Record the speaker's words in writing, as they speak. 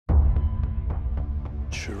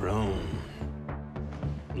Sharon.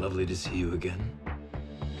 Lovely to see you again.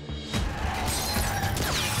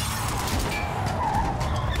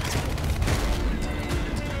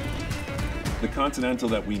 The Continental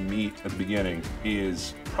that we meet at the beginning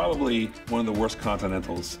is probably one of the worst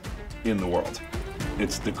Continentals in the world.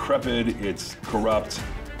 It's decrepit, it's corrupt,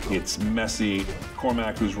 it's messy.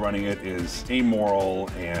 Cormac, who's running it, is amoral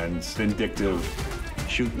and vindictive.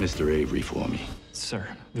 Shoot Mr. Avery for me. Sir,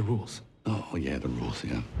 the rules. Oh, yeah, the rules,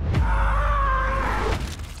 yeah.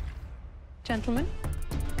 Gentlemen?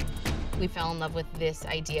 We fell in love with this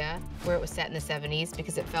idea where it was set in the 70s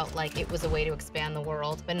because it felt like it was a way to expand the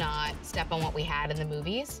world, but not step on what we had in the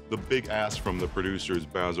movies. The big ask from the producers,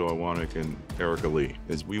 Basil Iwanek and Erica Lee,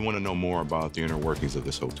 is we want to know more about the inner workings of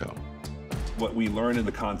this hotel. What we learn in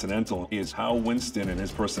the Continental is how Winston and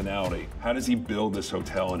his personality, how does he build this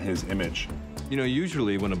hotel and his image? You know,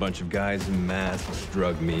 usually when a bunch of guys in masks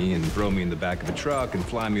drug me and throw me in the back of a truck and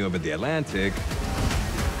fly me over the Atlantic,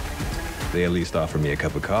 they at least offer me a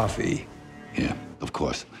cup of coffee. Yeah, of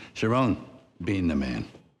course. Sharon, being the man.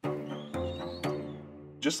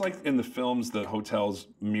 Just like in the films, the hotels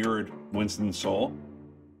mirrored Winston's soul.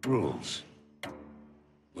 Rules.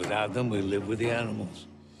 Without them, we live with the animals.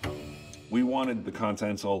 We wanted the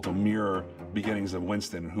Continental to mirror beginnings of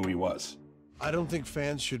Winston and who he was. I don't think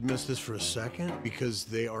fans should miss this for a second because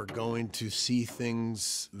they are going to see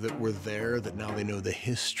things that were there that now they know the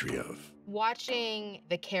history of. Watching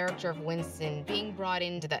the character of Winston being brought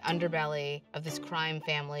into the underbelly of this crime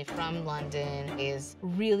family from London is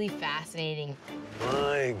really fascinating.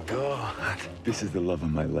 My God. This is the love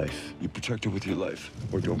of my life. You protect her with your life,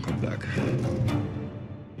 or don't come back.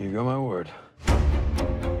 You got my word.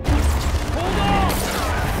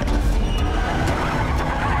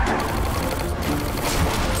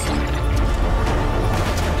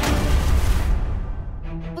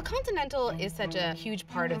 The Continental is such a huge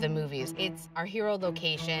part of the movies. It's our hero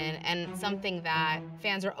location and something that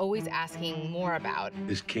fans are always asking more about.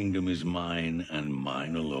 This kingdom is mine and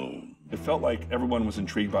mine alone. It felt like everyone was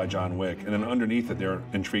intrigued by John Wick, and then underneath it, they're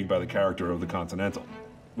intrigued by the character of the Continental.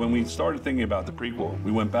 When we started thinking about the prequel,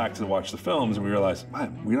 we went back to watch the films and we realized,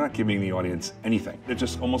 man, we're not giving the audience anything. It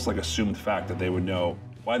just almost like assumed fact that they would know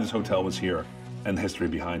why this hotel was here and the history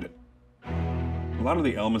behind it. A lot of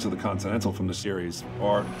the elements of the Continental from the series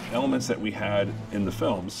are elements that we had in the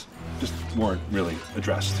films, just weren't really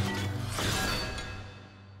addressed.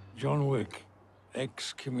 John Wick,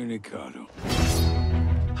 excommunicado.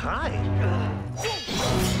 Hi.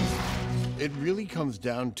 It really comes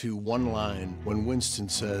down to one line when Winston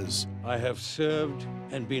says, I have served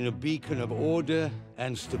and been a beacon of order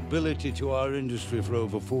and stability to our industry for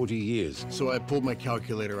over 40 years. So I pulled my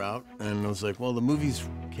calculator out and I was like, well, the movies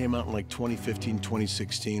came out in like 2015,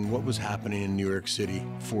 2016. What was happening in New York City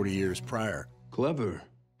 40 years prior? Clever.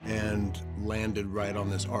 And landed right on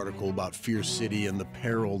this article about Fear City and the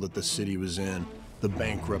peril that the city was in. The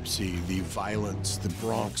bankruptcy, the violence, the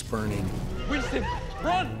Bronx burning. Winston,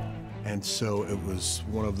 run! And so it was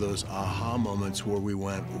one of those aha moments where we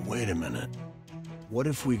went, wait a minute. What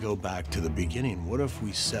if we go back to the beginning? What if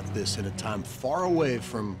we set this in a time far away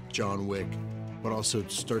from John Wick, but also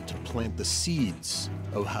start to plant the seeds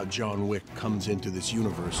of how John Wick comes into this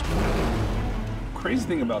universe? Crazy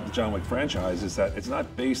thing about the John Wick franchise is that it's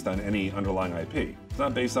not based on any underlying IP. It's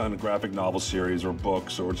not based on a graphic novel series or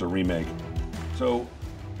books, or it's a remake. So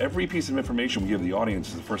every piece of information we give the audience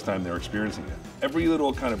is the first time they're experiencing it. Every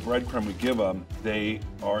little kind of breadcrumb we give them, they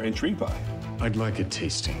are intrigued by. I'd like a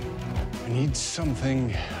tasting. I need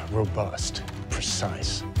something robust,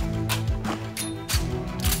 precise.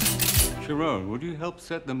 Sharon, would you help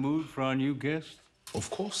set the mood for our new guest? Of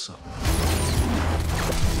course, sir.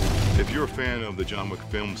 If you're a fan of the John Wick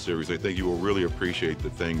film series, I think you will really appreciate the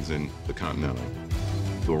things in the Continental.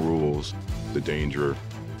 The rules, the danger,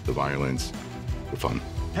 the violence, the fun.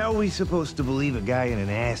 How are we supposed to believe a guy in an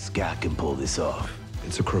ascot can pull this off?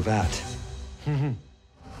 It's a cravat.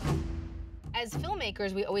 As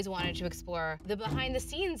filmmakers, we always wanted to explore the behind the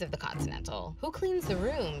scenes of the Continental. Who cleans the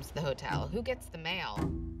rooms, the hotel? Who gets the mail?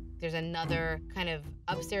 There's another kind of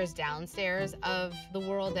upstairs, downstairs of the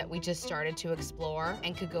world that we just started to explore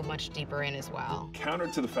and could go much deeper in as well. Counter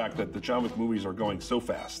to the fact that the John Wick movies are going so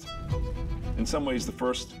fast. In some ways, the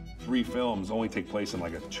first 3 films only take place in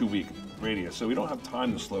like a 2-week radius, so we don't have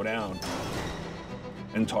time to slow down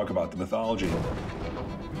and talk about the mythology.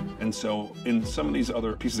 And so in some of these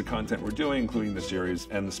other pieces of content we're doing, including the series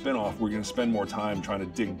and the spin-off, we're going to spend more time trying to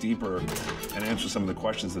dig deeper and answer some of the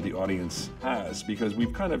questions that the audience has, because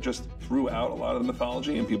we've kind of just threw out a lot of the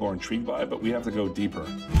mythology and people are intrigued by it, but we have to go deeper.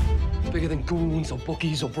 Bigger than goons or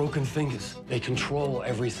bookies or broken fingers. They control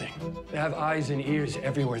everything. They have eyes and ears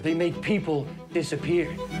everywhere. They make people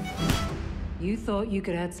disappear. You thought you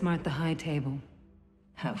could outsmart the high table.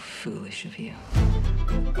 How foolish of you.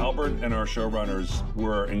 Albert and our showrunners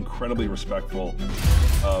were incredibly respectful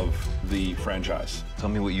of the franchise. Tell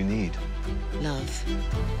me what you need. Love.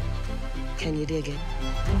 Can you dig it?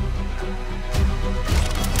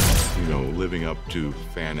 You know, living up to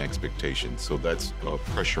fan expectations. So that's a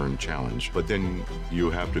pressure and challenge. But then you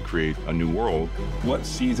have to create a new world. What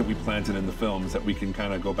seeds have we planted in the films that we can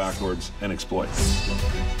kind of go backwards and exploit?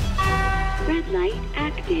 Red light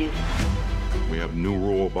active. We have a new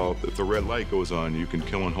rule about if the red light goes on, you can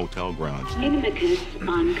kill on hotel grounds. Inimicus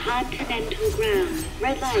on Continental ground.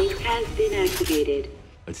 Red light has been activated.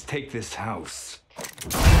 Let's take this house.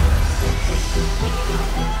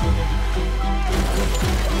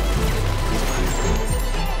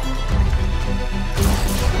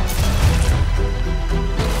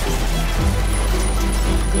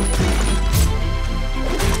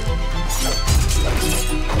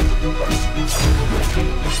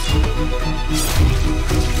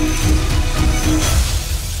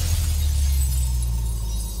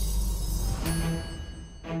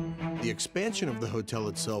 The expansion of the hotel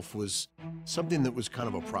itself was something that was kind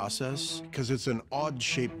of a process because it's an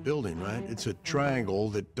odd-shaped building, right? It's a triangle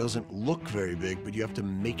that doesn't look very big, but you have to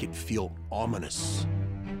make it feel ominous.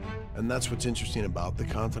 And that's what's interesting about the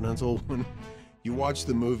Continental. When you watch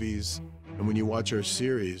the movies and when you watch our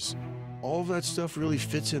series, all of that stuff really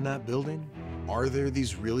fits in that building. Are there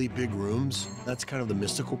these really big rooms? That's kind of the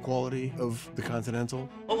mystical quality of the Continental.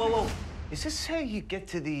 Whoa, whoa, whoa. Is this how you get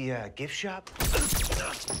to the gift shop?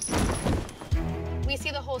 We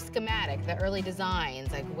see the whole schematic, the early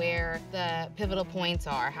designs, like where the pivotal points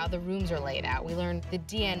are, how the rooms are laid out. We learn the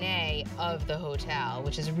DNA of the hotel,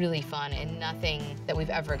 which is really fun and nothing that we've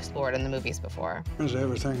ever explored in the movies before. There's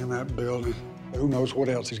everything in that building. Who knows what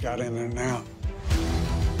else he's got in there now?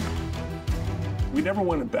 We never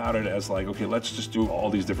went about it as like, okay, let's just do all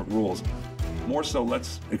these different rules. More so,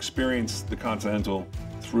 let's experience the Continental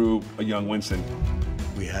through a young Winston.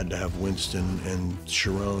 We had to have Winston and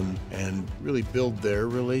Sharon and really build their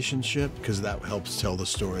relationship because that helps tell the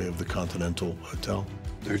story of the Continental Hotel.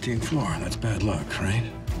 13th floor, that's bad luck, right?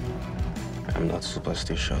 I'm not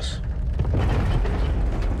superstitious.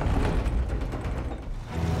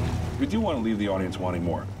 We do want to leave the audience wanting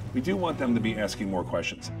more. We do want them to be asking more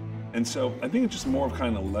questions. And so I think it's just more of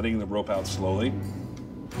kind of letting the rope out slowly.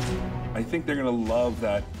 I think they're going to love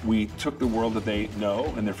that we took the world that they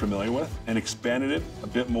know and they're familiar with and expanded it a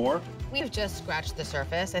bit more. We've just scratched the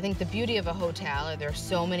surface. I think the beauty of a hotel are there are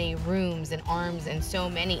so many rooms and arms and so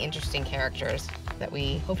many interesting characters that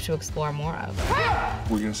we hope to explore more of.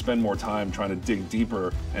 We're going to spend more time trying to dig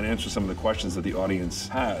deeper and answer some of the questions that the audience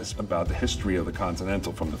has about the history of the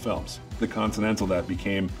Continental from the films. The Continental that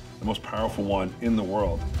became the most powerful one in the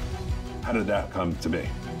world. How did that come to be?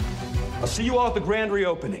 I'll see you all at the grand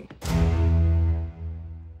reopening.